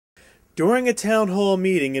During a town hall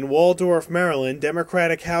meeting in Waldorf, Maryland,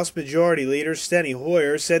 Democratic House Majority Leader Steny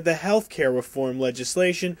Hoyer said the health care reform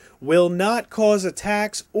legislation will not cause a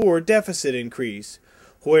tax or deficit increase.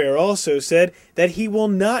 Hoyer also said that he will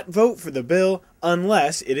not vote for the bill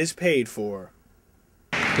unless it is paid for.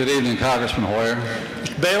 Good evening, Congressman Hoyer.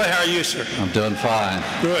 Mr. Bailey, how are you, sir? I'm doing fine.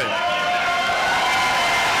 Good.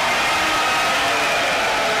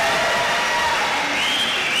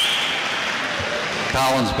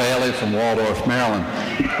 Collins Bailey from Waldorf, Maryland.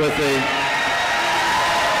 With the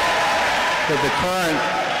current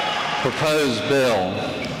proposed bill,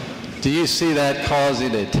 do you see that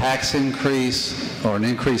causing a tax increase or an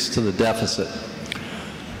increase to the deficit?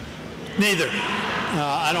 Neither.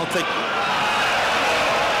 I don't think.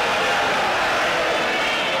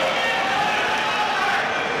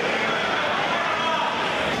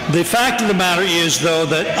 The fact of the matter is, though,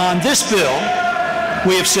 that on this bill,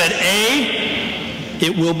 we have said, A,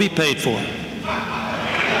 it will be paid for. It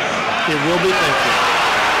will be paid for.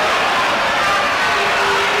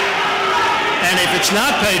 And if it's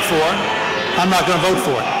not paid for, I'm not going to vote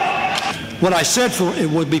for it. What I said for it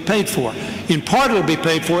would be paid for. In part, it will be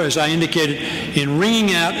paid for, as I indicated, in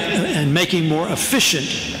wringing out and making more efficient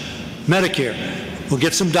Medicare. We'll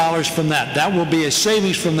get some dollars from that. That will be a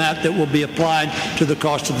savings from that will be applied to the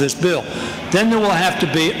cost of this bill. Then there will have to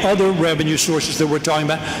be other revenue sources that we're talking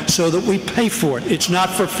about so that we pay for it. It's not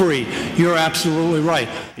for free. You're absolutely right.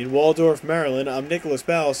 In Waldorf, Maryland, I'm Nicholas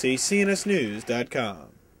Balsi, CNSNews.com.